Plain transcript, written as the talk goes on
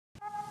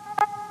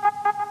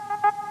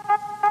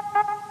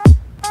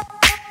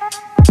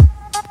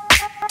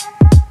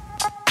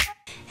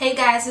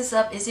guys, what's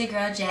up? It's your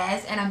girl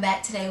Jazz, and I'm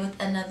back today with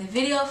another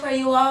video for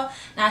you all.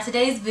 Now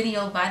today's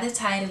video, by the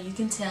title you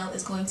can tell,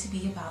 is going to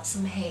be about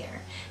some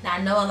hair. Now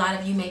I know a lot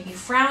of you may be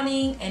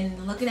frowning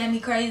and looking at me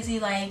crazy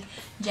like,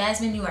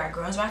 Jasmine, you are a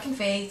girls rocking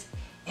fades,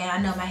 and I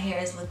know my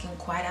hair is looking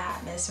quite a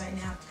hot mess right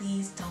now.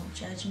 Please don't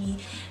judge me.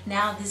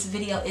 Now this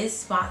video is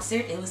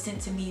sponsored. It was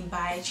sent to me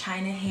by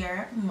China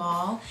Hair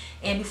Mall,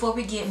 and before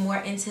we get more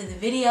into the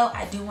video,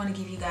 I do want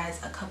to give you guys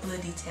a couple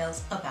of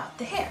details about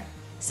the hair.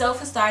 So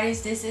for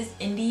starters, this is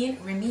Indian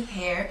Remy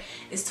hair.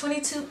 It's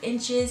 22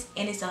 inches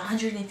and it's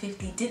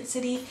 150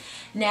 density.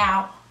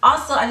 Now,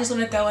 also I just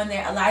want to throw in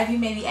there, a lot of you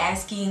may be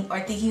asking or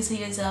thinking to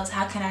yourselves,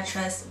 how can I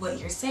trust what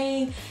you're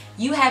saying?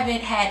 You haven't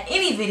had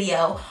any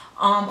video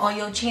on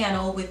your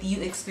channel with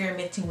you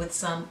experimenting with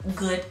some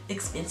good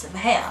expensive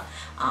hair.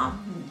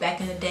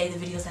 Back in the day,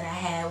 the videos that I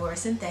had were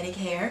synthetic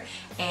hair,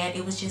 and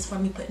it was just for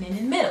me putting it in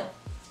the middle.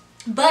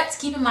 But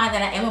keep in mind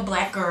that I am a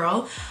black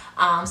girl,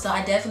 so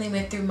I definitely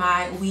went through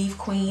my weave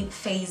queen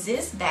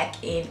phases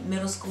back in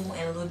middle school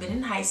and a little bit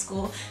in high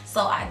school,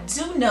 so I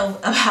do know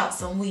about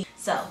some weave.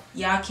 So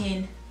y'all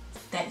can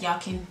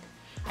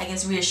I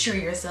guess reassure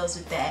yourselves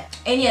with that.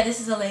 And yeah,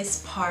 this is a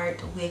lace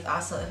part wig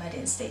also, if I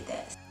didn't state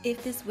that.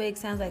 If this wig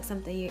sounds like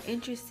something you're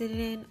interested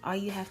in, all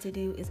you have to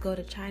do is go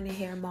to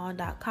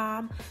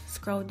chinahairmall.com,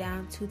 scroll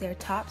down to their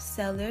top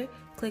seller,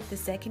 click the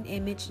second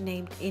image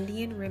named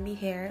Indian Remy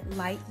Hair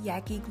Light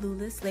Yaki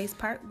Glueless Lace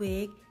Part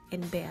Wig,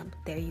 and bam,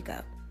 there you go.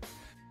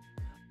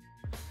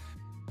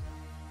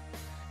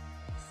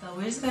 So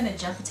we're just gonna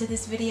jump into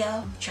this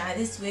video, try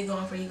this wig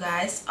on for you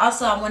guys.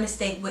 Also, I want to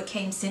state what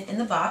came sent in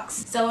the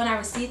box. So when I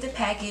received the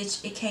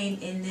package, it came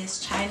in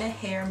this China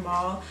Hair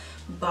Mall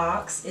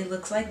box. It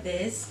looks like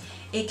this.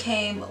 It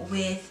came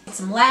with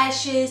some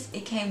lashes,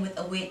 it came with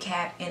a wig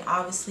cap, and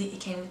obviously it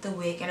came with the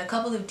wig and a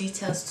couple of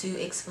details too,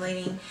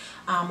 explaining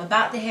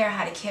about the hair,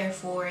 how to care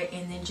for it,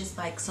 and then just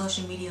like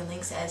social media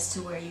links as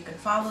to where you can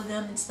follow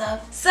them and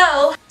stuff.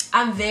 So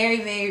I'm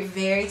very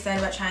excited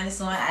about trying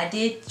this on. I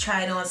did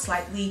try it on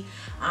slightly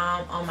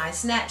on my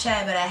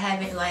Snapchat, but I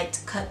haven't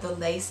like cut the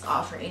lace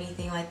off or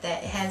anything like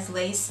that. It has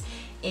lace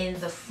in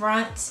the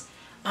front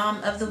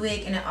of the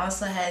wig, and it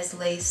also has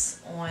lace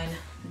on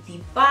the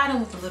bottom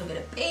with a little bit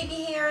of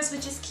baby hairs,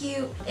 which is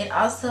cute. It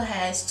also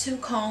has 2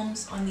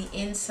 combs on the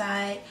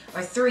inside,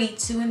 or 3,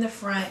 2 in the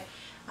front,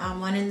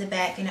 1 in the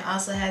back, and it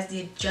also has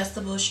the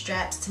adjustable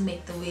straps to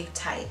make the wig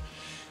tight.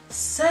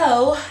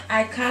 So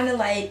I kind of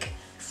like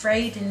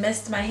frayed and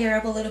messed my hair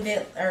up a little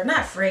bit, or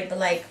not frayed, but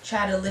like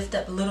try to lift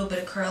up a little bit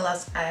of curl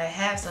I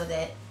have so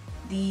that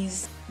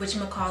these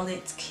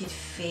whatchamacallit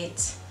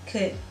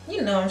could,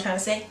 you know what I'm trying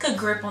to say, could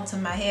grip onto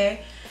my hair.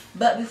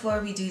 But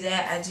before we do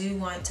that, I do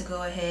want to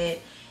go ahead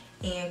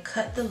and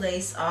cut the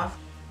lace off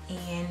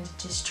and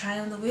just try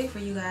on the wig for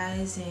you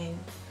guys and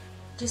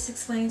just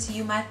explain to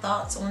you my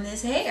thoughts on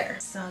this hair.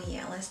 So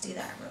yeah, let's do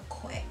that real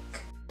quick.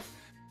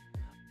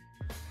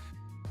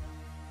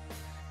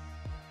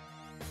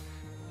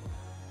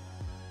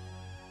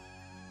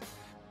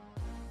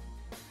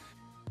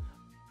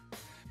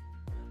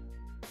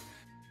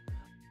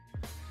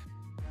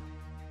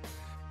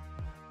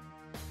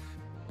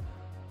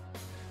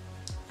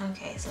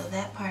 Okay, so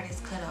that part is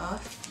cut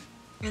off,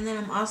 and then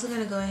I'm also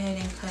going to go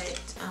ahead and cut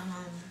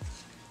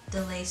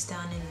the lace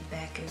down in the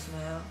back as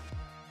well.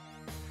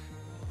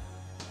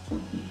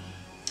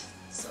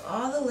 So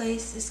all the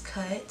lace is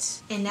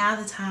cut, and now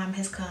the time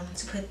has come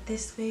to put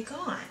this wig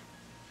on.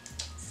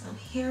 So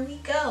here we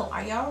go.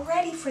 Are y'all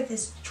ready for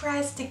this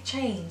drastic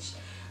change?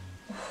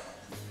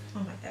 Oh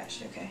my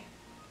gosh, okay.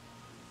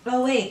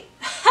 Oh wait,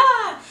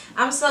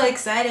 I'm so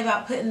excited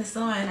about putting this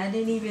on. I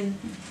didn't even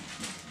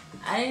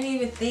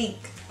think.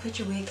 Put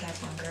your wig cap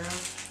on, girl.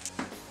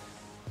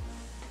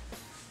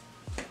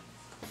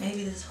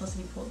 Maybe this is supposed to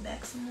be pulled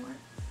back some more.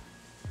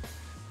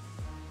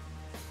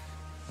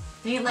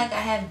 Ain't like I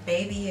have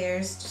baby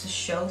hairs to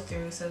show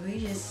through, so we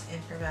just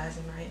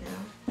improvising right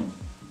now.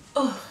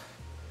 Oh,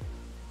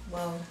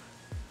 whoa.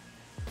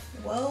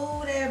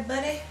 Whoa there,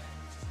 buddy.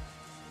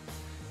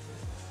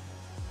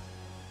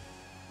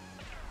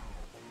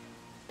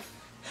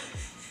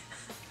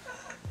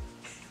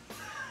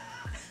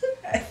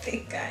 I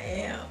think I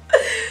am.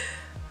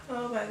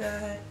 Oh my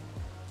god.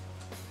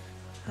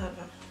 Hold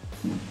on.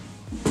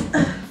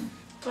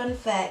 Fun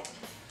fact,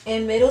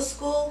 in middle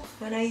school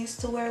when I used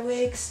to wear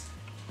wigs,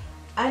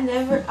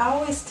 I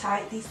always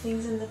tied these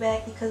things in the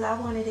back because I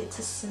wanted it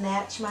to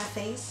snatch my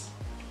face.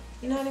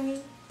 You know what I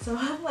mean? So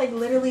I'm like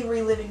literally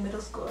reliving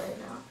middle school right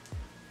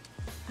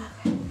now.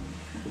 Okay.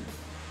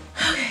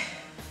 Okay.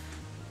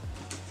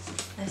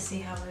 Let's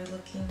see how we're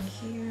looking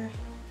here.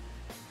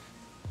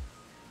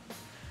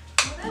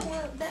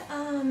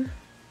 That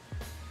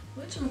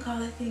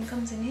whatchamacallit thing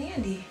comes in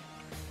handy.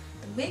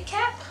 The wig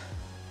cap?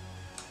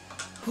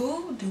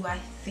 Who do I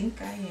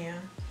think I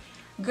am?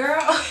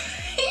 Girl,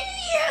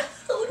 yeah,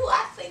 who do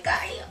I think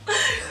I am?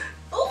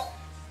 Oh.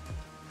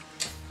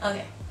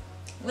 Okay,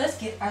 let's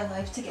get our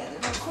life together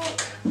real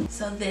quick.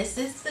 So this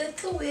is what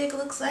the wig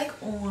looks like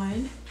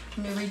on.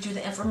 Let me read you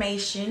the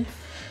information.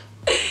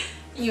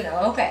 You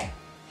know, okay.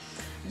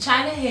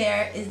 China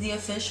Hair is the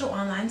official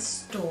online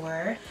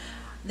store.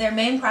 Their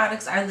main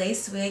products are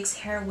lace wigs,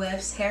 hair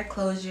wefts, hair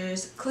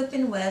closures,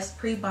 clip-in wefts,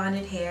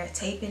 pre-bonded hair,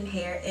 tape-in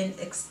hair, and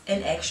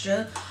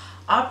extra.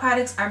 All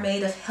products are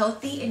made of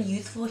healthy and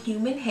youthful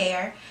human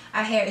hair.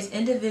 Our hair is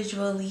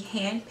individually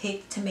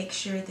hand-picked to make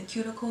sure the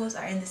cuticles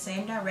are in the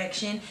same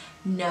direction.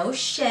 No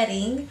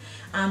shedding,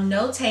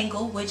 no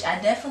tangle, which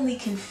I definitely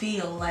can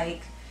feel.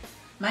 Like,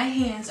 my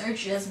hands are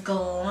just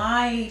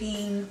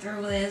gliding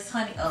through this,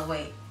 honey. Oh,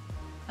 wait.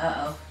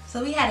 Uh-oh.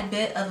 So we had a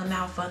bit of a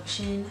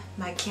malfunction.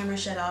 My camera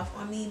shut off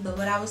on me, but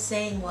what I was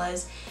saying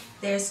was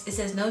it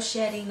says no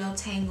shedding, no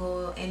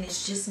tangle, and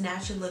it's just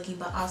natural looking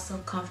but also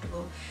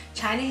comfortable.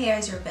 China Hair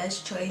is your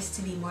best choice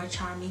to be more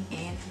charming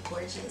and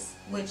gorgeous,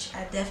 which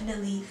I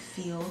definitely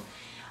feel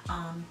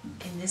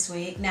in this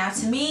wig. Now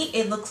to me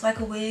it looks like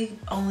a wig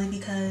only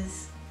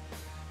because,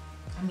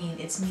 I mean,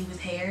 it's me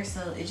with hair,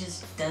 so it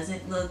just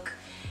doesn't look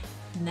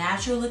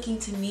natural looking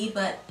to me,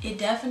 but it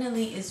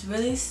definitely is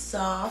really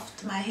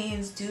soft. My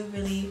hands do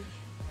really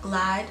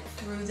glide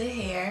through the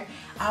hair.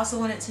 I also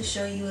wanted to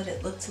show you what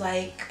it looked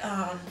like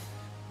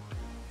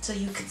so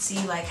you could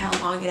see like how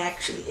long it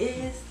actually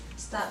is.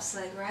 Stops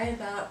like right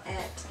about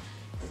at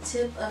the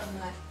tip of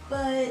my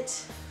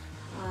butt.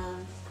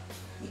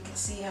 You can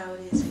see how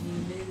it is when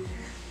you move.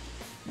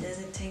 It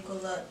doesn't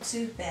tangle up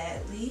too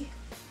badly.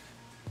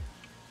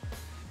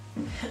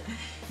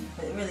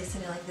 But it really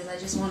sitting like this. I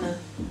just want to,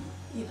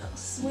 you know,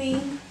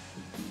 swing.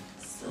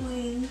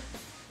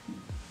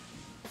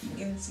 You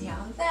can see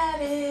how that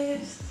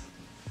is.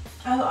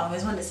 I've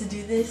always wanted to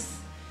do this.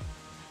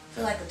 I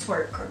feel like a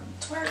twerk or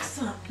twerk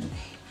something.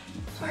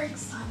 Twerk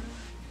something.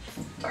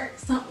 Twerk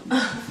something.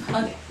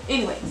 Okay,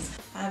 anyways.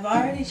 I've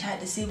already tried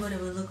to see what it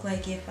would look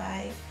like if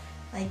I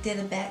like did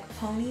a back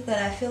pony, but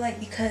I feel like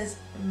because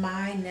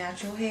my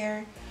natural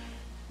hair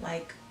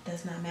like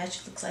does not match,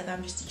 it looks like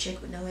I'm just a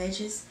chick with no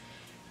edges.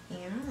 And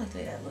I don't like the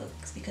way that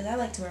looks because I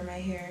like to wear my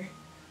hair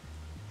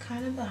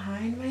kind of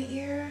behind my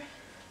ear.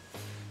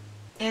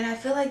 And I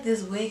feel like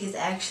this wig is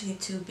actually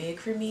too big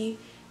for me.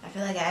 I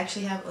feel like I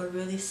actually have a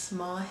really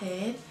small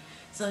head.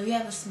 So if you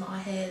have a small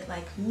head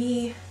like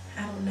me,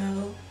 I don't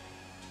know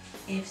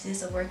if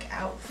this will work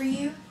out for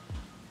you.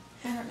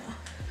 I don't know.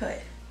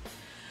 But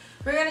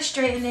we're going to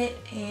straighten it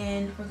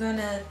and we're going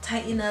to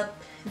tighten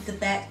up the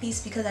back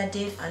piece because I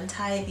did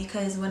untie it,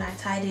 because when I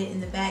tied it in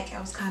the back I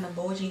was kind of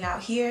bulging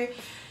out here.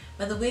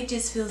 But the wig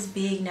just feels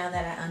big now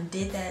that I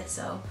undid that,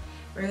 so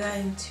we're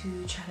going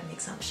to try to make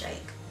something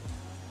shake.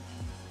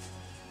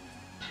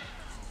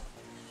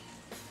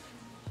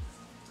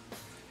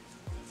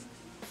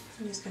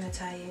 I'm just going to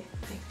tie it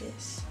like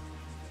this.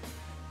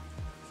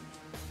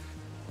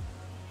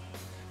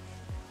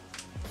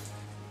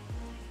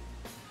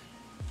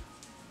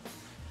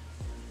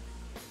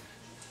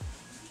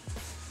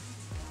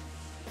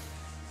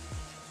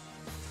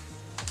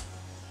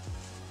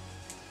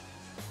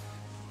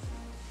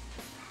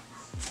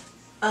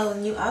 Oh,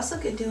 and you also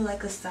could do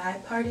like a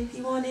side part if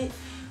you wanted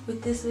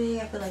with this wig.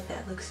 I feel like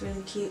that looks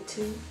really cute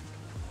too.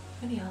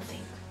 What do y'all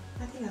think?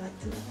 I think I like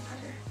the middle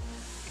better.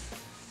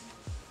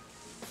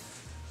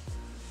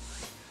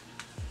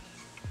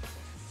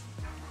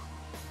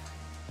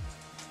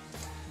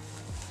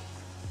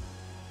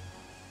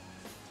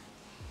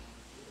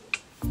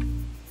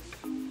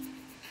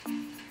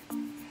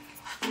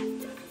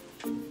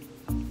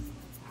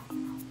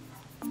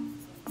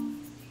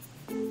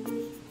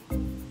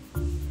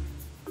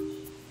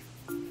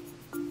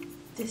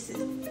 This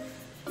is,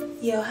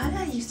 yo, how did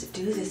I used to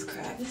do this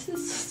crap? This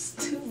is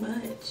too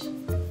much.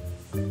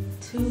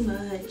 Too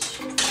much.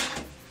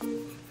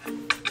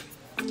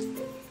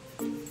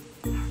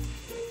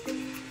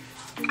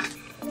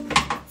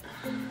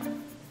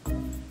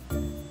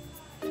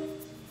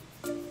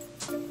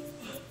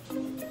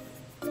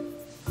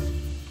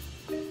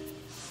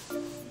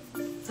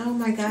 Oh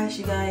my gosh,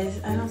 you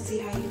guys, I don't see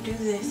how you do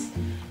this.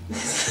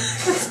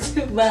 This is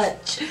too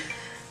much.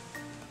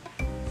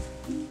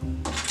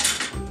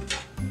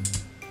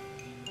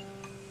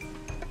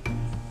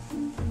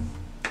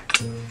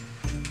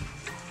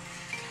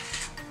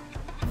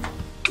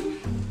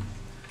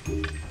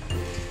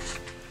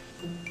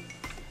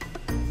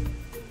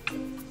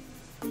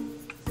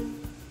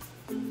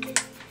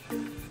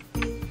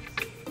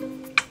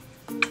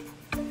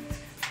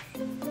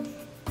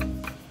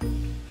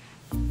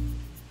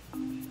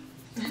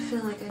 I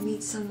feel like I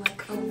need some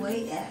like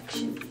away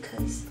action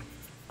because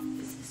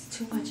this is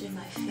too much in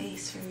my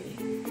face for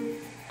me.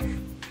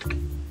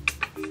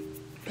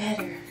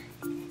 Better.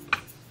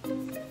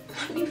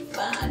 Let me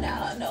find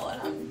out I know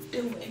what I'm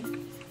doing.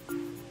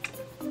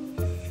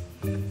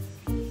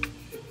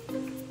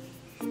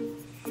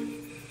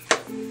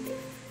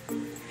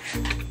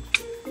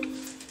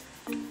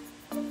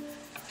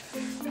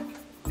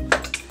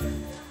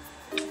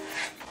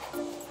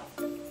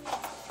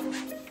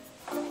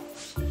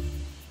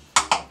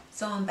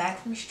 So I'm back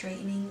from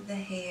straightening the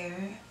hair.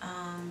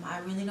 I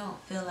really don't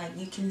feel like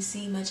you can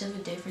see much of a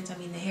difference. I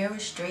mean, the hair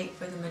was straight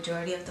for the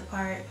majority of the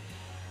part,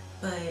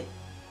 but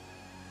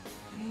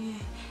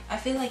I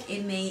feel like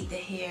it made the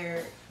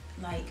hair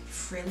like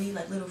frilly,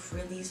 like little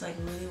frillies, like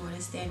really want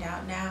to stand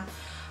out now.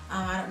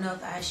 I don't know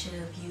if I should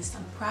have used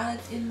some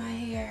product in my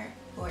hair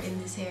or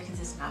in this hair, because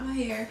it's not my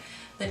hair,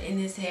 but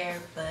in this hair.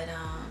 But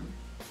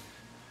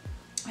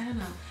I don't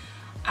know.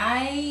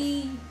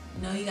 I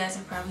know you guys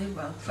are probably,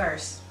 well,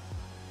 first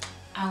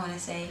I want to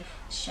say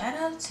shout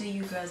out to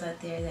you girls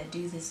out there that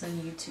do this on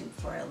YouTube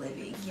for a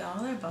living.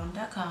 Y'all are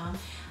bomb.com.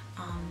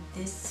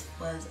 This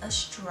was a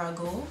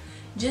struggle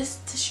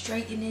just to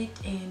straighten it,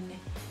 and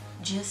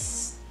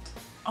just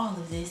all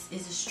of this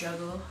is a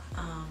struggle.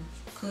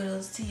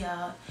 Kudos to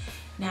y'all.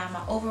 Now,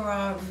 my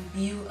overall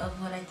review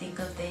of what I think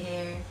of the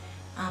hair.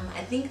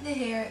 I think the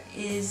hair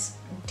is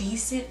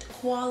decent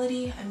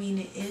quality. I mean,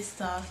 it is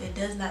soft, it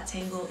does not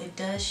tangle, it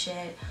does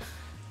shed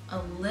a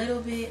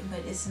little bit, but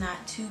it's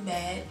not too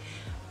bad.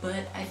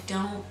 But I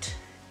don't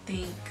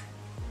think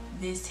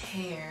this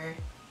hair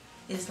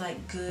is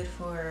like good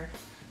for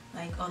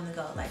like on the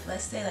go. Like,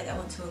 let's say like I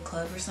went to a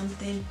club or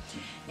something,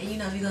 and you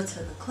know, if you go to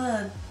the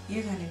club,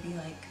 you're gonna be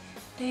like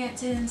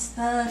dancing and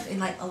stuff, and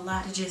like a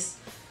lot of just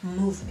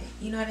movement,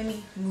 you know what I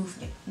mean?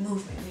 Movement.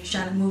 You're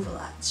trying to move a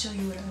lot. Show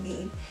you what I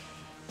mean.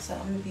 So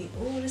I'm gonna be,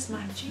 oh, this is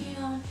my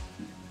jam,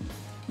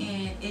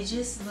 and it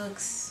just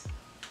looks,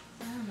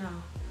 I don't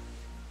know,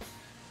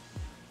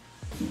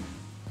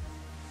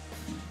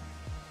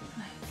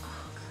 like,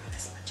 oh girl,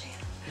 this is my jam.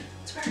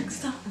 Twerk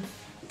something,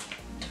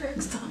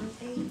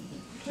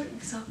 baby.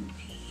 Twerk something,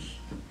 baby.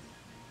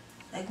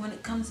 Like, when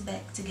it comes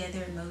back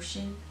together in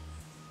motion,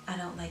 I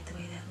don't like the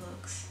way that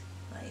looks.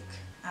 Like,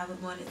 I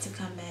would want it to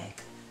come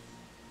back.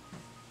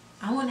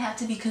 I wouldn't have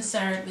to be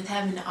concerned with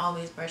having to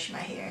always brush my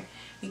hair,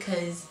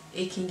 because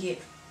it can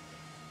get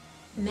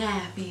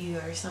nappy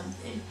or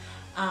something.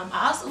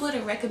 I also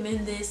wouldn't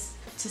recommend this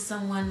to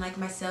someone like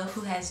myself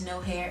who has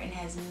no hair and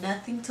has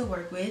nothing to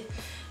work with,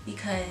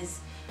 because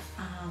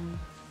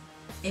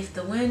if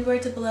the wind were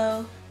to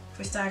blow,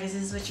 for starters,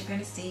 this is what you're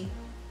going to see.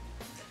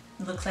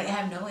 It looks like I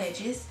have no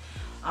edges.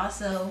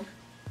 Also,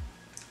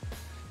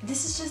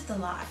 this is just a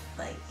lot.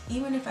 Like,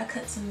 even if I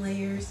cut some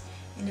layers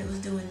and it was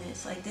doing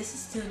this, like, this is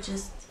still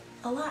just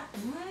a lot.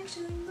 Well,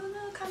 actually, no,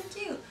 kind of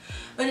cute,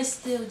 but it's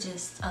still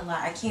just a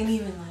lot. I can't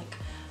even like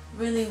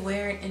really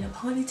wear it in a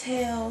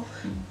ponytail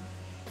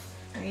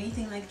or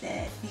anything like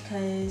that,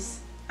 because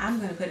I'm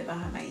gonna put it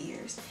behind my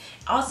ears.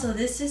 Also,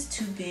 this is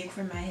too big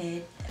for my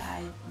head.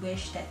 I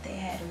wish that they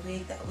had a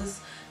wig that was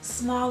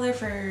smaller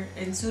for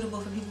and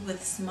suitable for people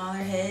with smaller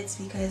heads,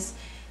 because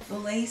the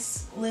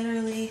lace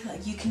literally,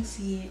 like, you can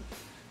see it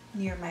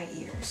near my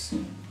ears,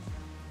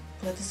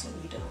 but this one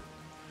you don't.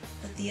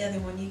 But the other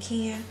one you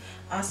can.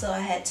 Also, I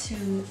had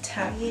to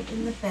tie it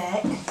in the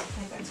back,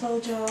 like I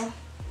told y'all,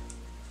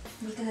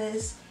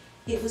 because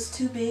it was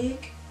too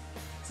big.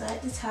 So I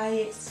had to tie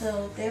it,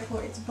 so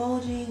therefore it's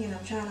bulging, and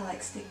I'm trying to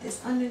like stick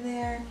this under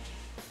there,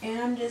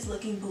 and I'm just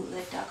looking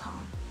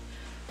bootleg.com.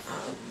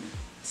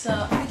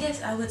 So I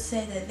guess I would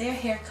say that their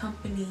hair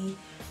company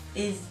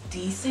is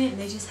decent.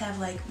 They just have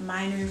like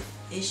minor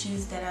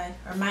issues that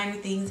or minor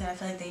things that I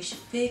feel like they should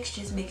fix,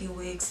 just making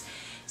wigs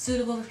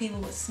suitable for people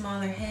with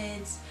smaller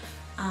heads.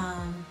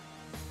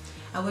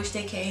 I wish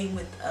they came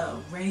with a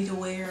ready to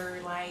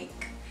wear,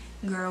 like,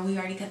 girl, we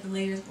already cut the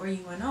layers for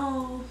you and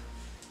all.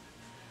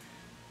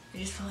 I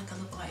just feel like I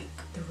look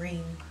like the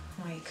Ring,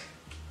 like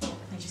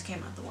I just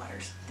came out the water or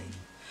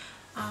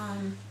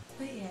something.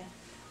 But yeah,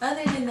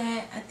 other than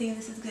that, I think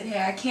this is good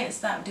hair. I can't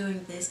stop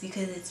doing this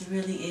because it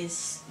really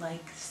is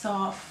like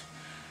soft.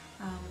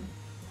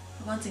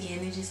 Once again,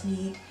 they just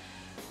need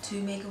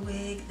to make a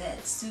wig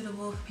that's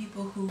suitable for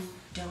people who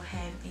don't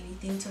have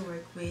anything to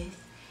work with.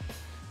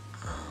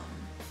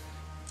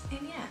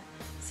 And yeah,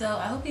 so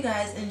I hope you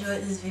guys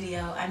enjoyed this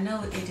video. I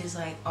know it is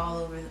like all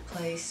over the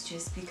place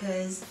just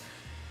because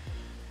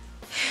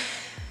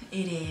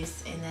it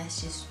is, and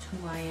that's just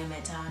who I am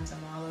at times.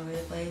 I'm all over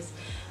the place.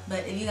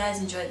 But if you guys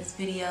enjoyed this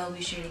video,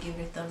 be sure to give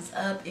it a thumbs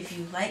up. If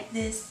you like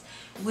this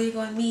wig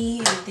on me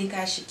and you think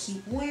I should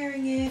keep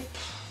wearing it,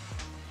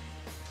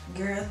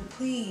 girl,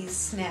 please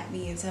snap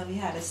me and tell me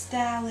how to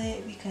style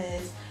it,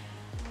 because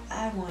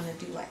I want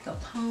to do like a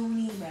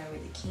pony, but I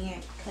really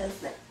can't because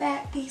that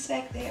back piece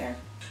back there.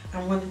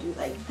 I want to do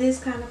like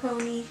this kind of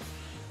pony,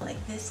 like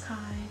this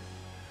kind,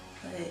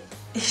 but it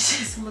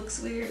just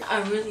looks weird.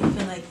 I really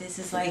feel like this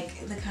is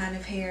like the kind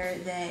of hair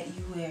that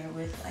you wear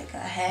with like a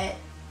hat,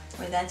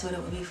 or that's what it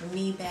would be for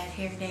me. Bad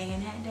hair day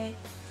and hat day.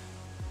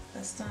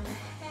 Let's on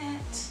a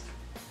hat.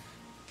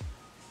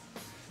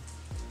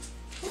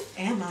 Who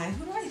am I?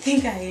 Who do I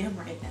think I am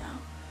right now?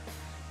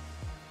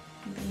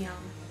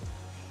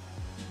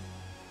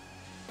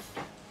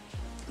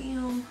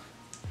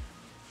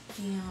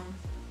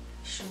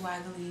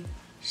 Swaggly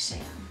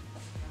Sham.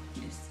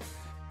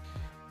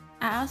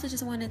 I also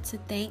just wanted to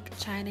thank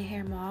China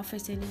Hair Mall for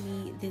sending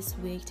me this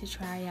wig to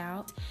try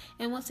out.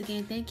 And once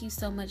again, thank you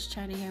so much,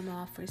 China Hair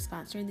Mall, for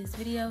sponsoring this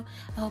video.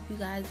 I hope you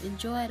guys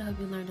enjoyed. I hope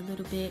you learned a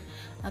little bit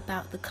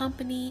about the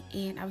company,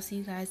 and I will see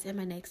you guys in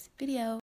my next video.